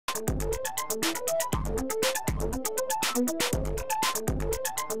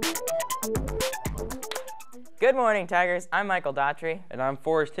Good morning, Tigers. I'm Michael Daughtry. And I'm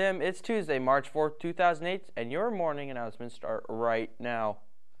Forrest Tim. It's Tuesday, March 4th, 2008, and your morning announcements start right now.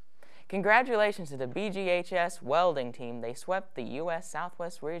 Congratulations to the BGHS welding team. They swept the U.S.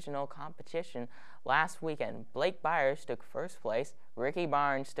 Southwest Regional competition last weekend. Blake Byers took first place, Ricky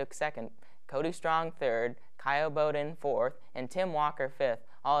Barnes took second, Cody Strong third, Kyle Bowden fourth, and Tim Walker fifth.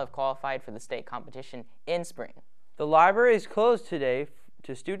 All have qualified for the state competition in spring. The library is closed today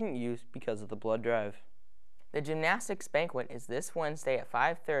to student use because of the blood drive. The gymnastics banquet is this Wednesday at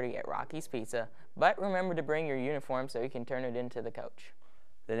 5:30 at Rocky's Pizza, but remember to bring your uniform so you can turn it in to the coach.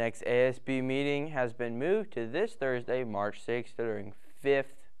 The next ASB meeting has been moved to this Thursday, March 6th, during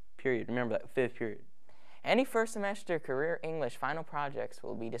fifth period. Remember that, fifth period. Any first semester career English final projects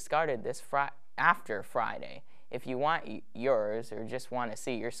will be discarded this after Friday. If you want yours or just want to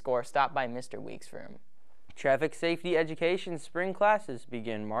see your score, stop by Mr. Weeks' room. Traffic safety education spring classes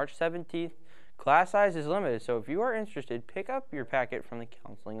begin March 17th. Class size is limited, so if you are interested, pick up your packet from the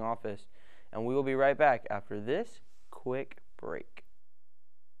counseling office. And we will be right back after this quick break.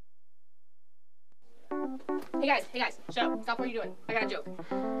 Hey guys, shut up. Stop what you're doing. I got a joke.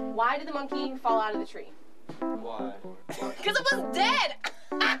 Why did the monkey fall out of the tree? Why? Because it was dead!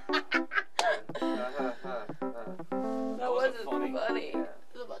 That wasn't funny. Yeah.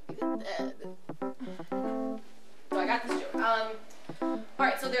 The monkey is dead. So I got this joke.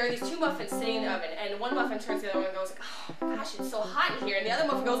 Alright, so there are these two muffins sitting in the oven, and one muffin turns to the other one and goes, oh gosh, it's so hot in here, and the other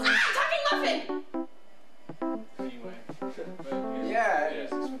muffin goes, talking muffin! Anyway. Yeah.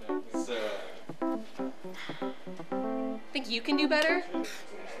 Think you can do better?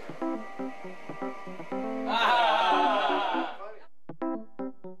 All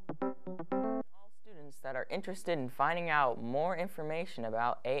students that are interested in finding out more information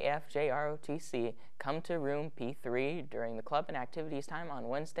about AFJROTC, come to room P3 during the club and activities time on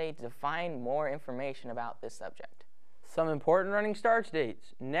Wednesday to find more information about this subject. Some important running starts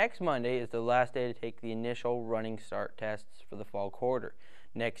dates. Next Monday is the last day to take the initial running start tests for the fall quarter.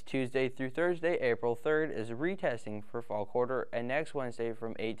 Next Tuesday through Thursday, April 3rd, is retesting for fall quarter, and next Wednesday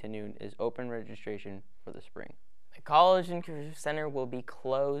from 8 to noon is open registration for the spring. The College and Career Center will be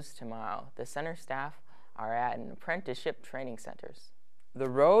closed tomorrow. The center staff are at an apprenticeship training centers. The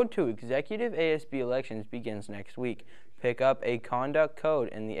road to executive ASB elections begins next week. Pick up a conduct code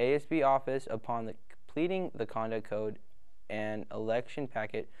in the ASB office upon completing the conduct code, and election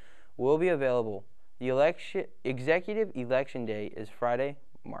packet will be available. The executive election day is Friday,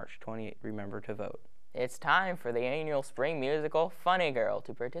 March 28th. Remember to vote. It's time for the annual spring musical, Funny Girl.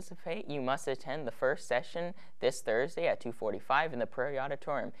 To participate, you must attend the first session this Thursday at 2:45 in the Prairie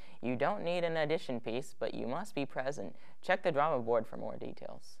Auditorium. You don't need an audition piece, but you must be present. Check the drama board for more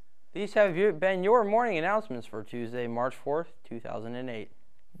details. These have been your morning announcements for Tuesday, March 4th, 2008.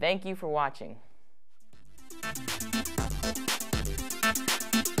 Thank you for watching.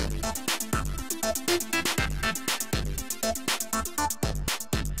 Thank you.